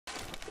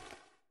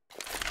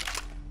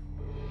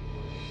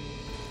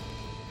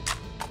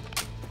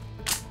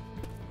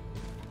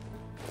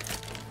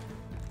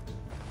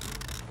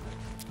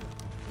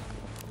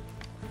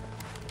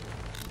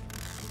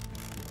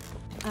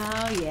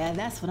yeah,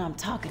 that's what I'm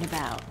talking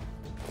about.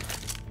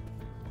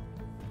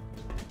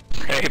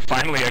 Hey,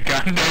 finally a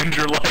gun named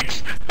your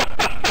legs.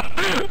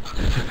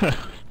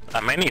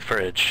 A mini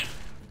fridge.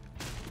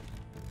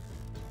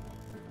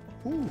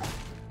 Ooh,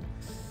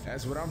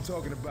 that's what I'm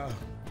talking about.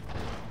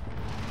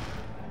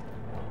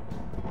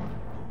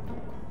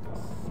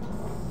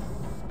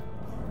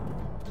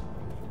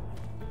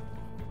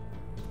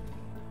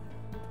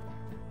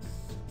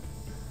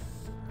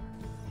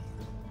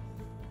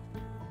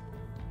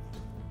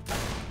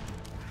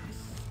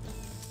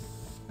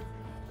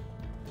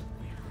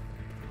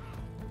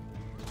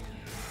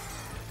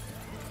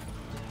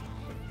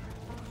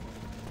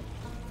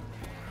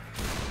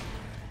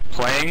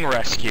 Playing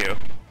rescue.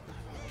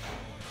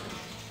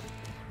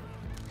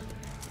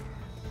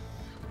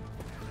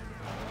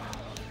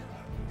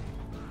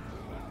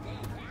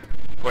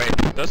 Wait,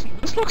 this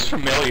looks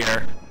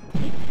familiar.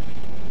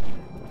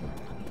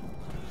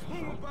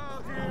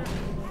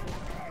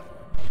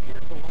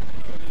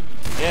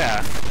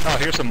 Yeah. Oh,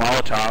 here's a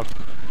Molotov.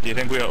 Do you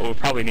think we'll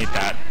probably need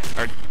that?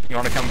 Or you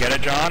want to come get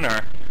it, John?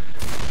 Or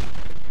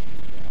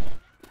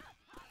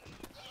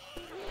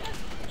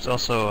There's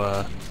also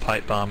a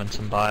pipe bomb and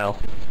some bile.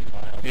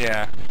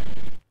 yeah.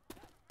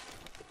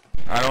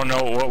 I don't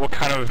know what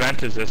kind of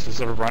event is this?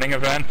 Is it a running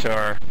event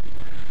or?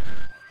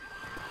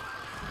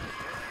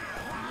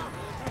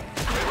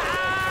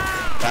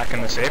 Back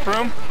in the safe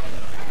room?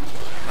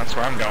 That's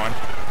where I'm going.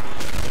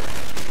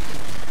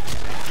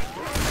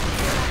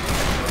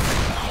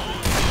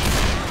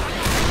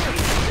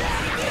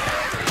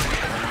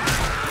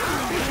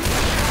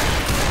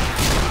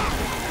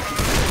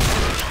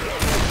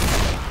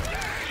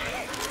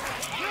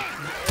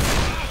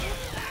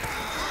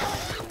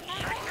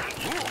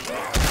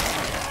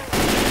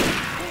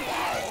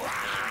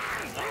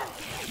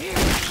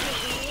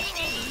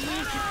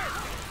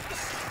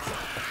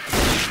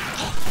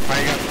 How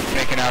you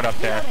making out up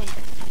there? There's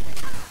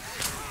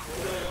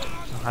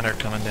a hunter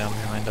coming down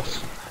behind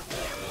us.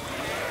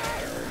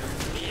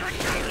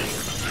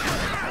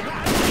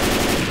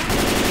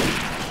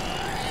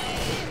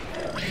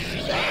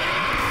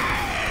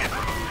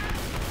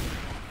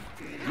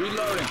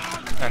 Reloading.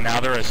 And now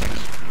there isn't.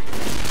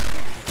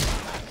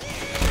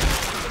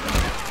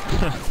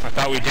 I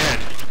thought we did.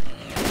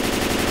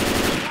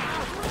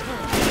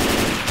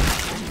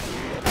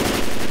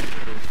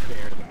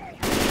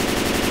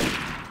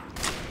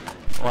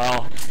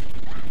 Well.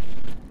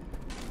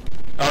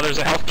 Oh, there's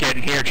a health kit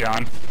in here,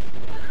 John.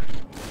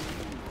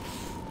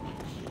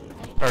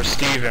 Or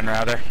Steven,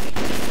 rather.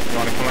 You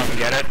want to come up and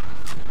get it?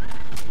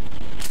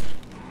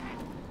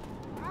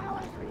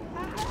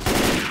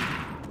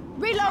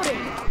 Reloading!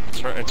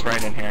 It's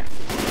right in here.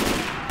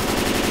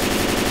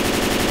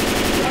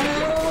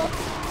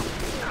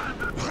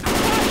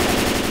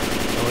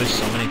 Always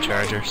so many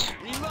chargers.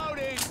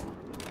 Reloading.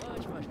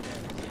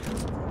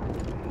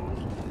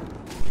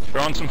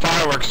 Throwing some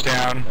fireworks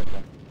down.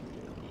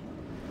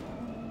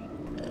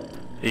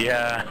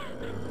 Yeah,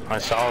 I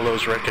saw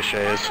those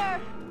ricochets.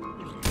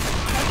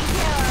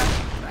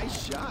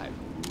 Nice shot.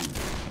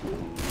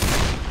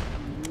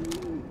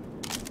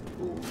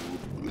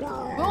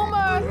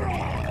 Boomer!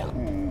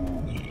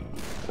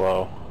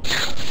 Whoa.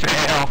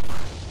 Fail.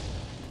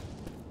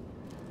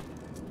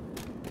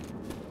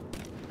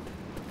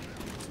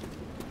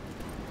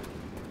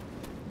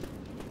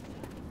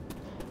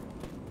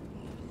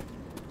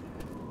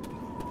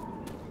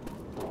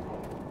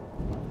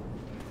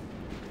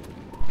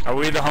 Are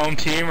we the home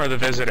team or the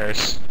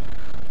visitors?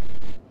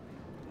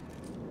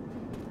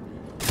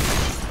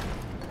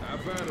 I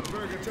found a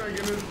burger tank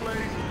in this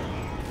place.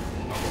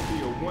 I'm gonna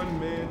be a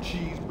one-man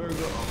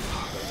cheeseburger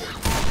apocalypse.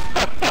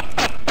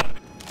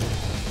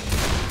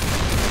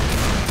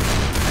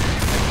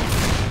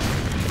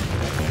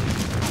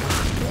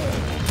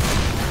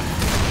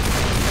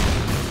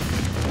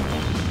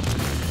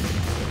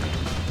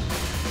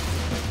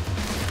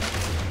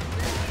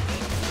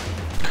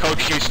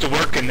 Coach used to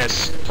work in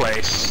this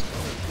place.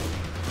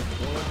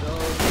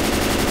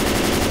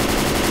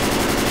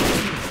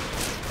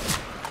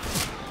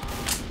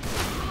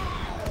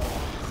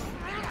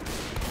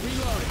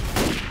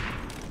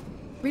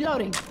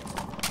 Reloading.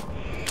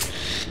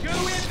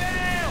 Go in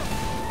now!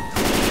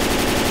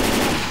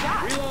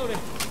 Reloading.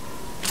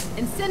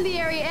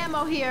 Incendiary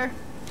ammo here.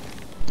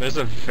 There's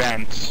a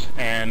vent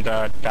and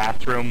a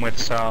bathroom with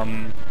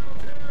some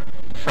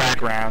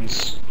frag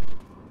rounds.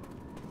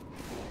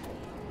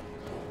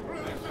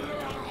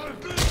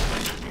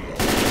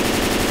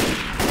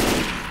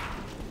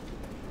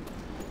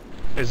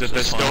 Is it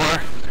this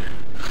door?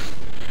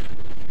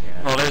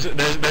 Well, there's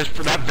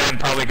that vent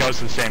probably goes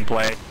to the same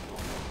place.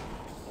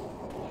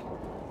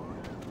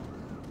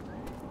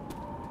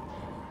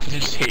 You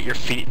just hit your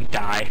feet and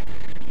die.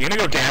 You gonna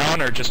go down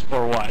or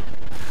what?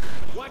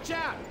 Watch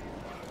out!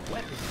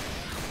 Weapons.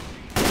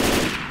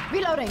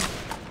 Reloading.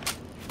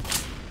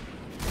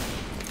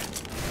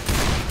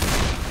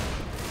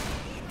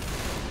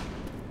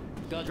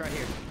 Guns right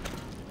here.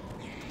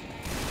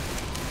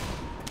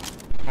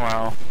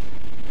 Wow.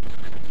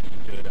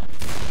 Good.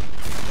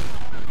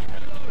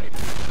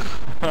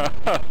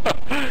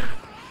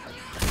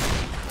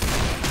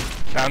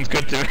 Sounds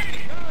good to me.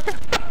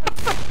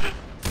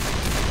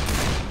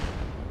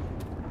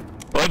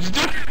 Let's do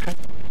it.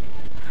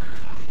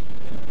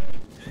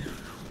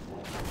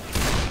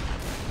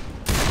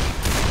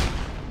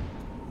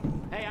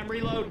 Hey, I'm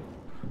reloading.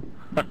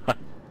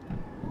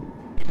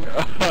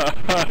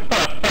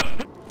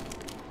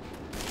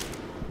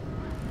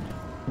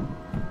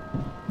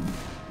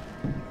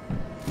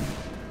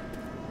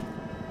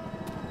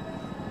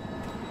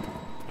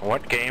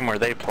 What game were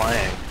they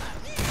playing?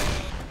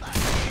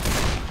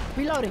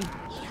 Reloading.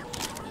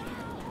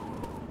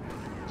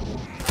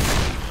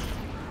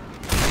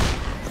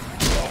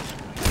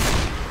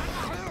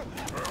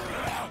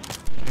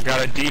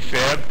 Got a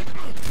defib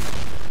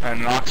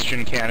and an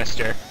oxygen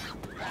canister.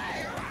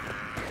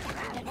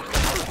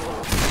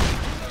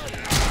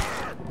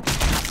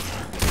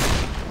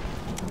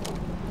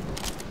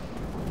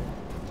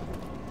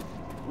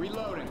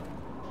 Reloading.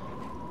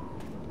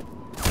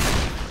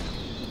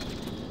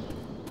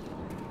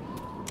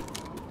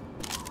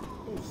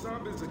 Oh,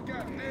 zombies are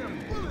goddamn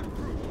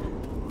bulletproof.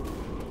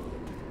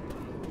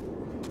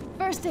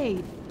 First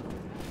aid.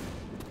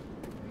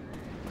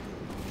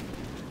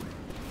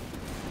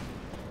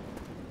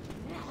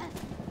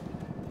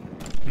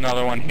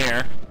 Another one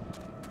here.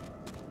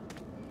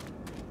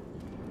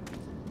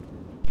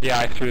 Yeah,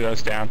 I threw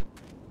those down.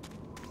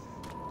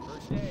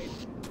 First aid.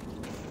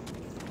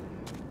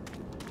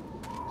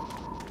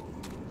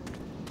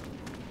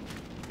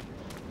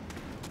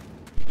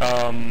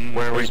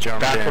 Where we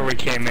jumped back in. where we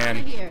came Over in.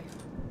 here.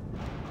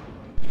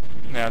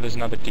 Yeah, there's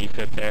another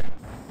defib there.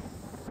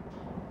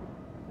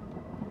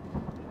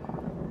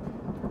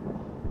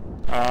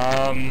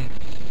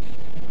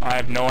 I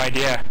have no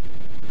idea.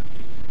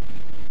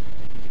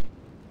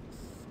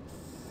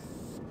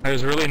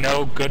 There's really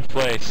no good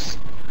place.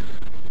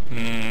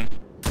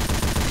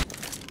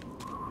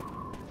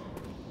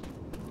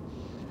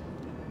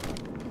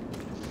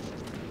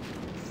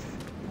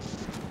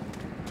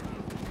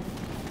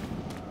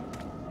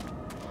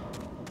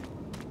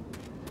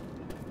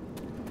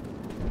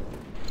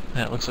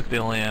 Yeah, it looks like the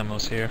only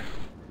ammo's here.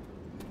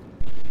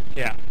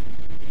 Yeah.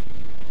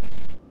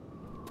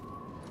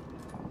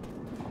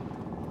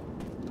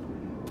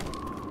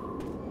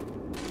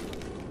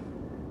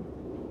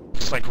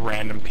 Just like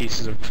random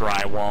pieces of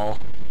drywall.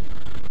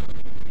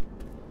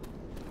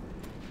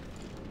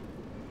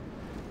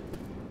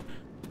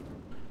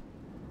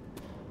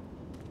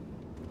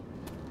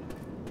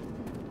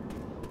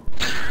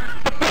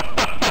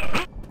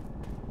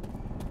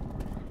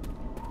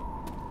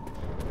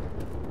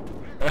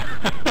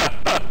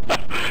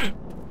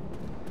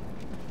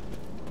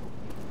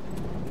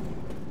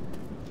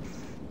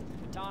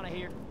 Katana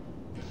here.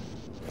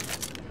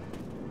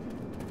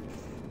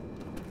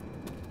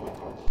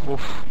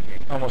 Oof,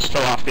 almost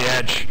fell off the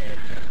edge.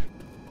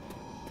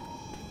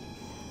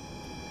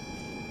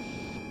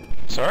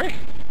 Sorry?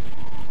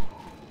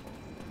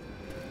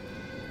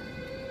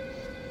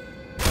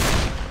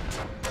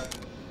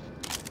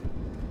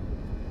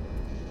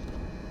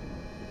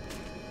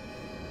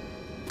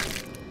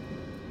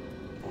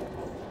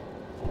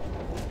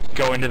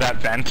 Go into that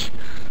vent.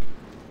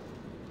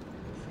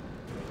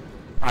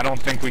 I don't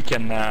think we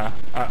can,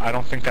 I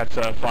don't think that's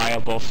a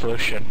viable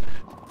solution.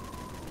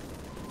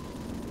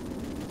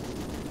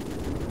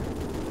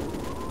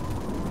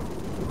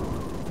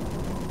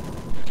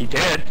 He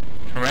did,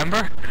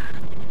 remember?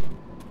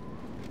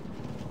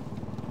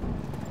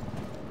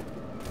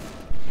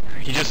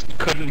 He just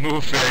couldn't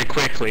move very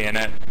quickly in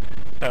it.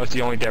 That was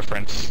the only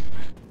difference.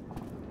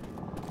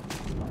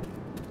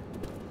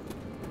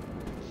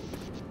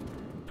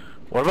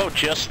 What about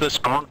just this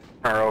corner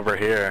over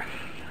here?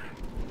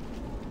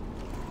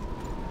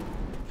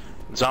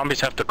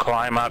 Zombies have to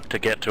climb up to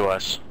get to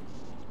us.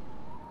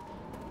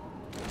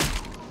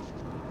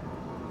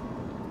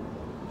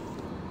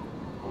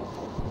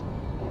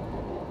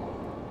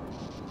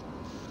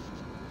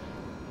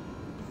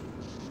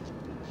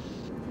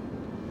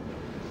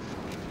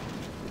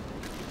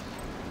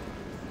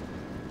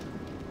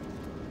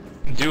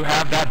 Do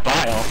have that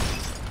bile.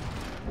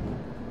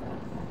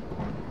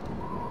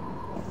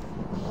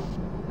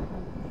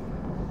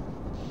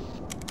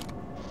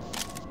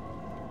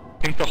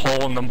 I think the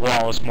hole in the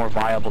wall is more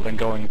viable than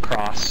going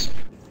across.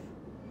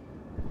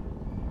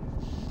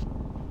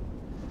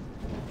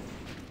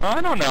 Oh,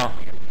 I don't know.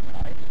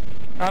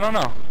 I don't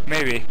know.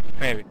 Maybe.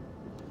 Maybe.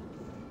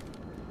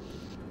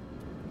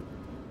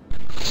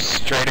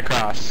 Straight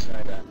across.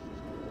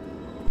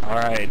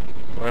 Alright.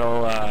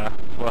 We'll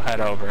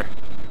head over.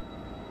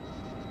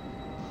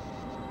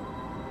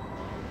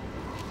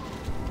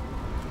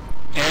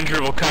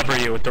 Andrew will cover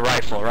you with the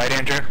rifle, right,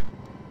 Andrew?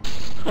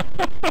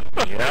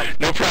 Yep.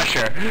 No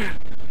pressure. Good to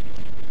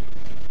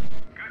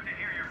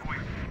hear your voice.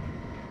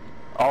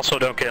 Also,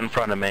 don't get in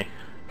front of me.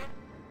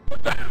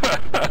 I'm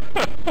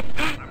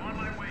on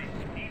my way.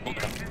 Easy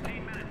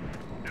 15 minutes.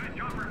 Do a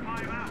job for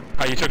 5 hours.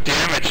 Oh, you took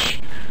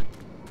damage.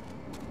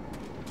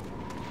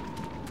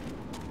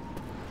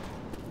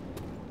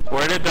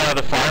 Where did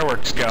the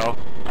fireworks go?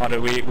 Oh,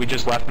 did we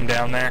just left them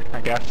down there,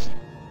 I guess?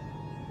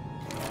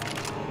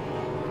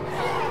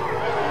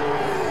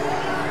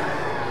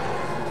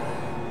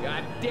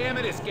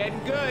 getting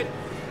good.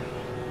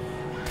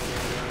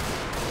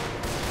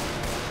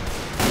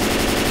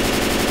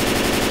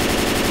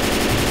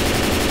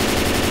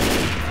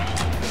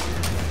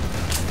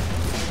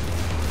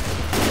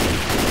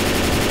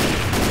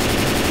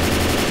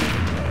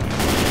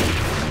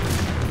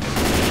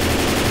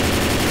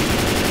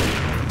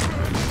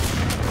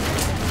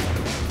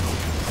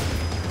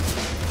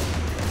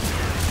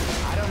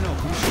 I don't know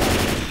who shot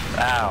it,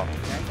 Ow. okay?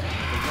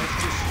 But let's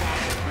just stop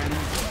it,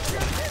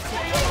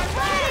 friendly.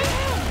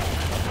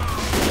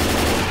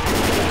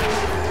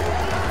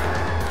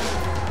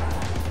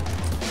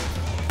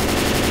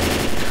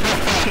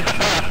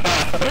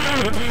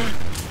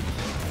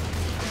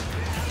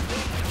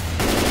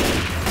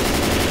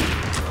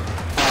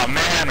 Oh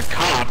man, a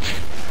cop.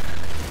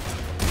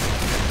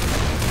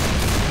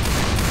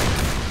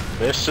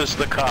 This is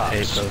the cops. I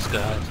hate those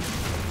guys.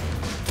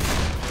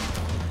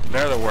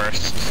 They're the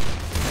worst.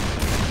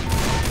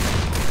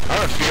 I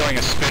have a feeling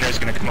a spinner's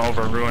gonna come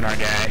over and ruin our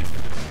day.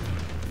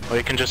 Well,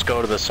 you can just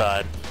go to the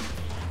side.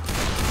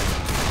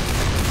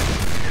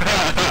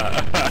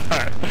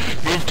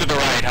 Move to the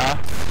right, huh?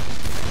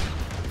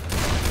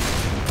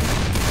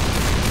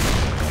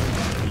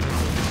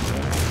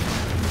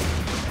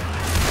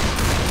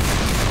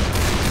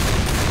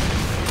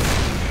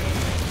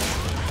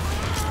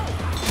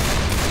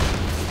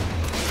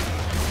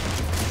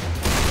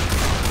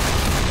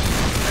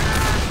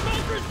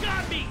 Smoker's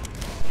got me!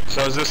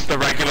 So is this the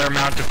regular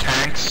amount of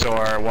tanks,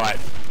 or what?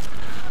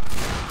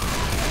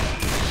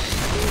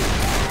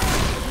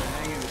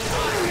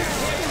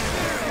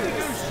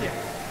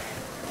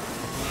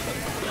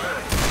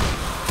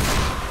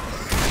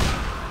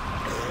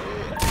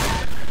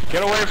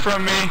 Get away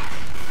from me!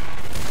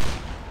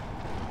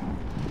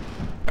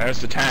 There's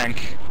the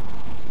tank.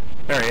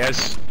 There he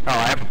is. Oh,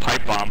 I have a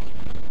pipe bomb.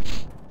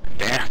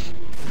 Damn.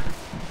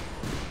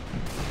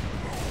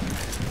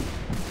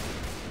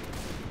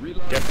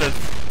 Get the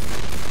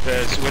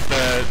with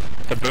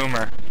the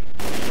boomer.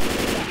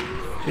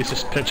 He's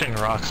just pitching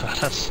rocks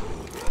at us.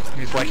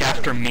 He's like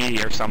after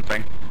me or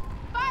something.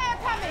 Fire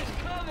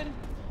coming!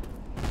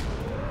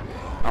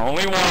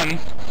 Only one.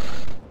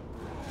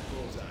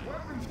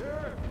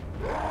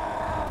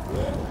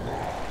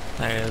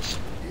 There he is.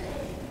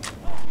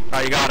 Oh,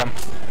 you got him.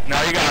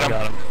 No, you got him.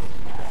 Got him.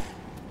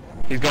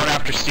 He's going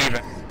after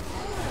Steven.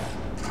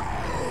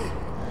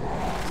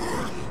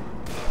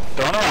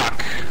 Throwing a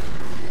rock.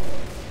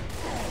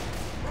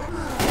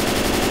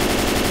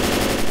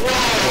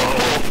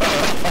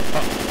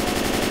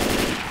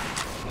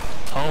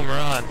 Home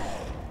run.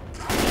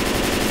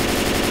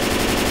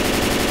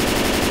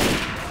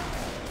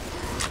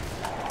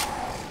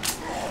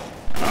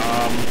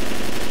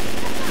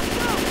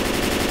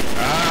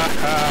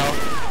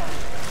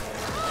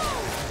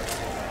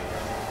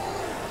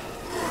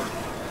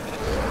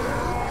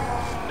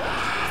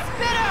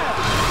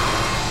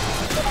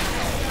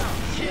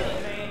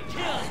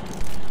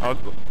 Oh,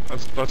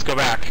 let's go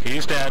back.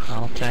 He's dead.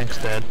 Oh, tank's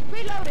dead.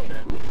 Reloading!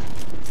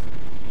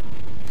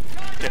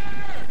 Get-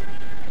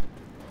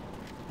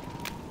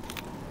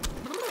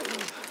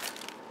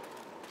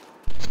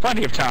 It's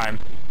plenty of time.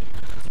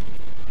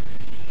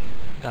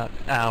 Got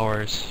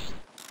hours.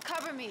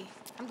 Cover me.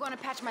 I'm going to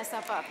patch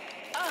myself up.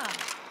 Ugh.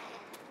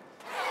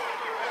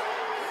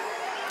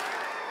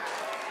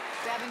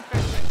 Grabbing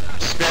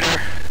first.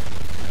 Spinner.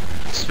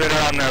 Spinner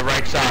on the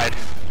right side.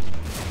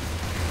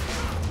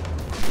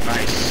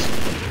 Nice.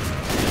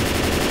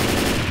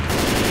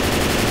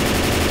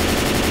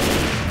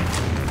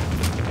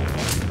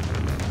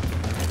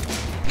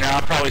 Now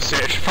I'll probably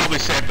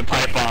save the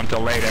pipe bomb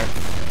till later.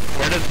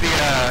 Where does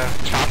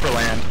the chopper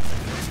land?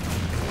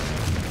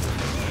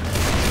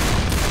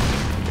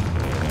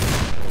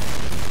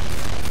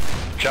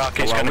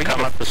 Jockey's Well, gonna we come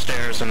have a- up the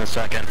stairs in a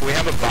second. We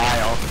have a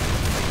bile.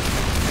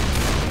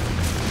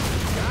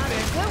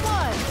 Good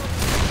one!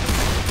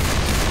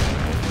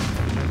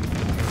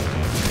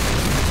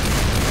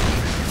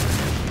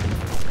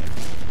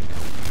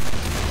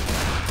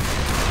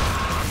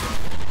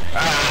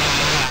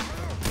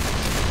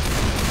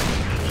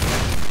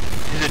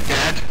 Is it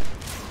dead?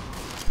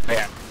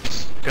 Yeah.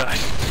 Good.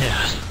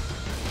 Yeah.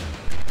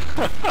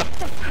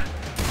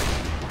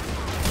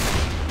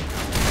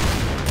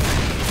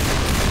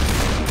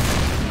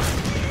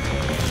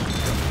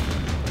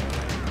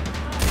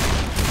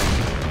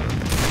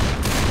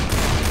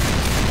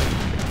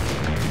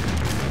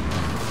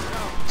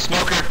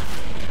 Smoker.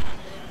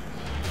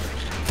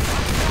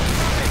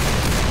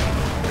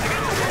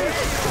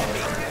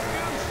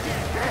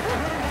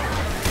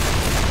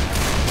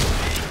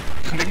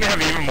 I think they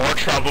have even more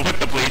trouble with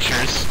the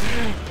bleachers.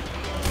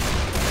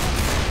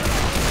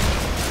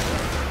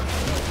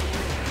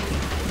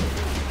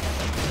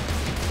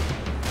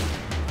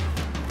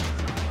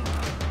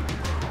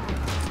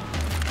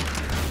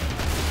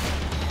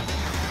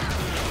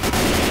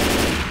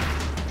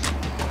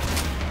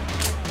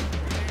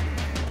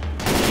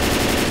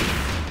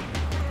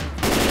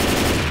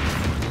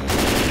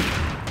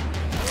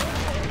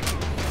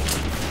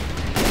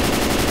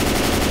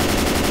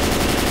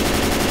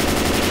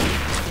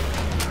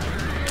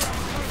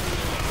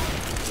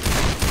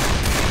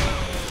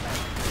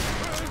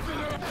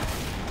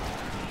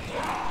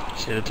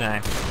 See the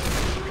tank.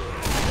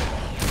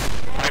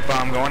 Pipe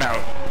bomb going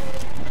out.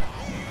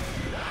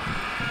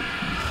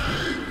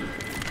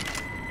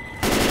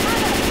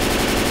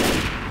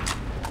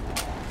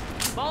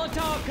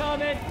 Molotov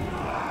coming!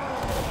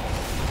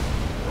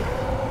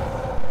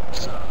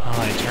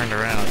 Oh, he turned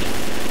around.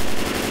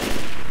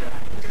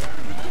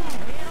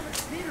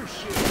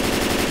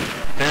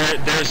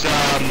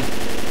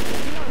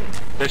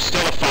 There's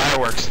still the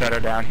fireworks that are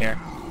down here.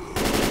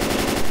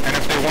 And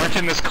if they weren't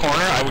in this corner,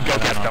 I would go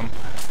get them.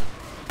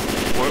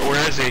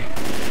 Where is he?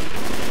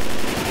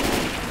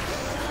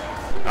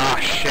 Ah,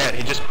 shit,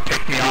 he just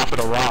picked me off with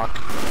a rock.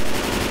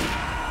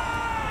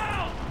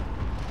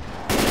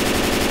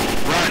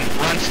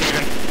 Run,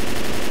 Steven.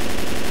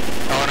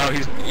 Oh no,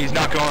 he's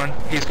not going.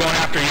 He's going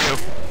after you.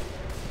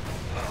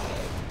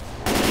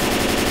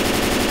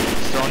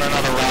 He's throwing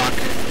another rock.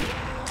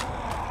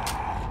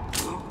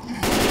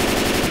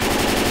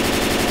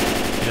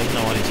 He doesn't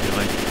know what he's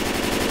doing.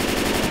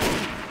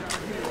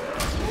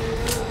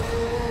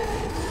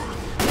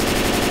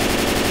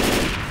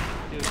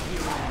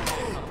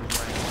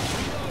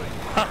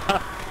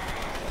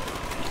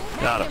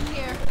 Got him.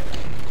 Here.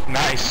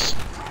 Nice.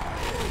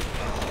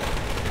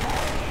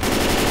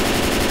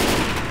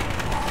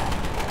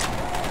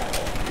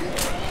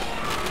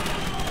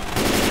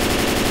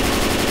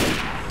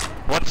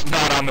 What's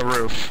not on the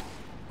roof?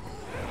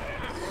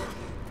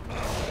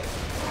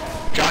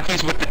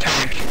 Jockey's with the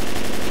tank.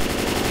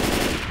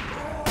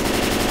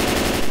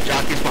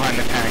 Jockey's behind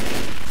the tank.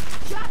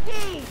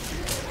 Jockey!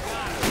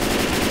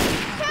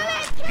 Kill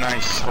it!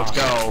 Nice, let's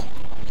go.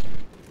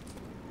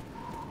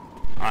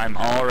 I'm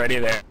already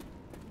there.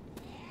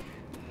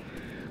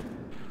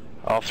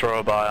 I'll throw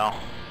a bile.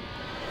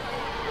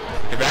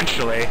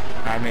 Eventually,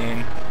 I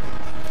mean...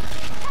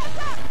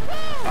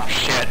 Oh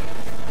shit.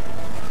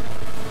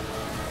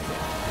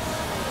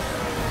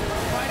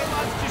 Fight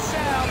amongst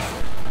yourselves!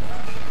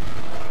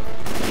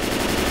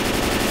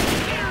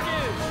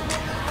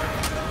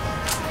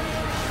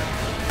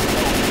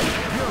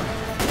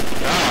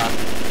 Ah.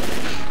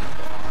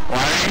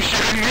 Why are you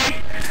shooting me?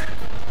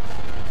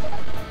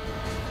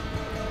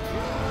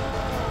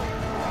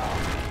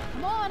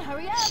 Come on,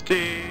 hurry up!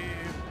 Steve!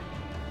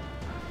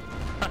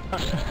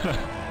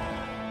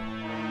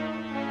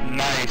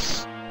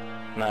 Nice.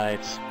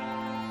 Nice.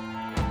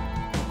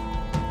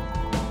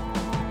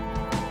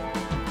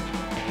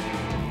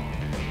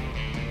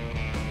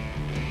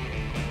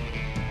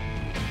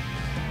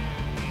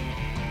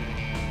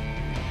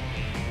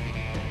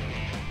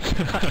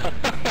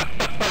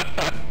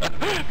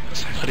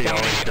 Somebody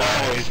always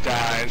dies. Always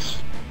dies.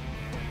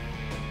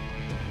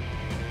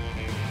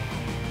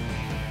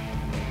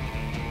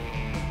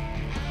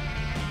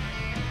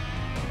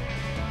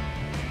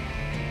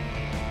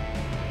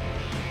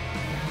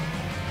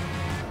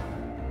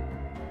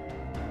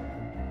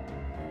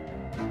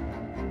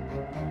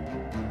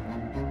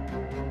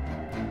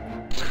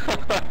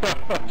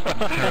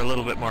 They're a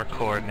little bit more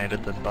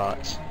coordinated than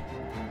bots.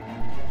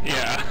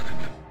 Yeah.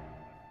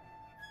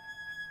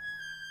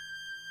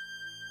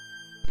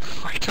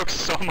 I took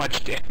so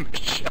much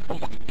damage. Oh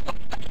my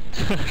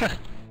god.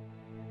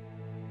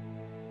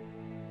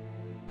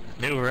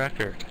 New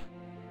record.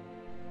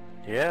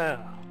 Yeah.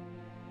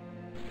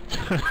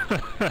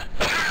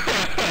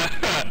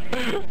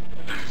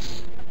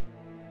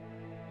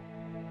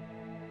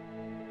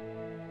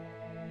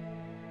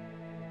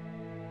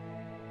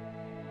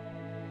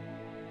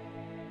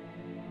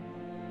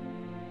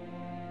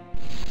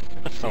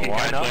 See you why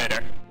guys not?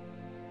 later.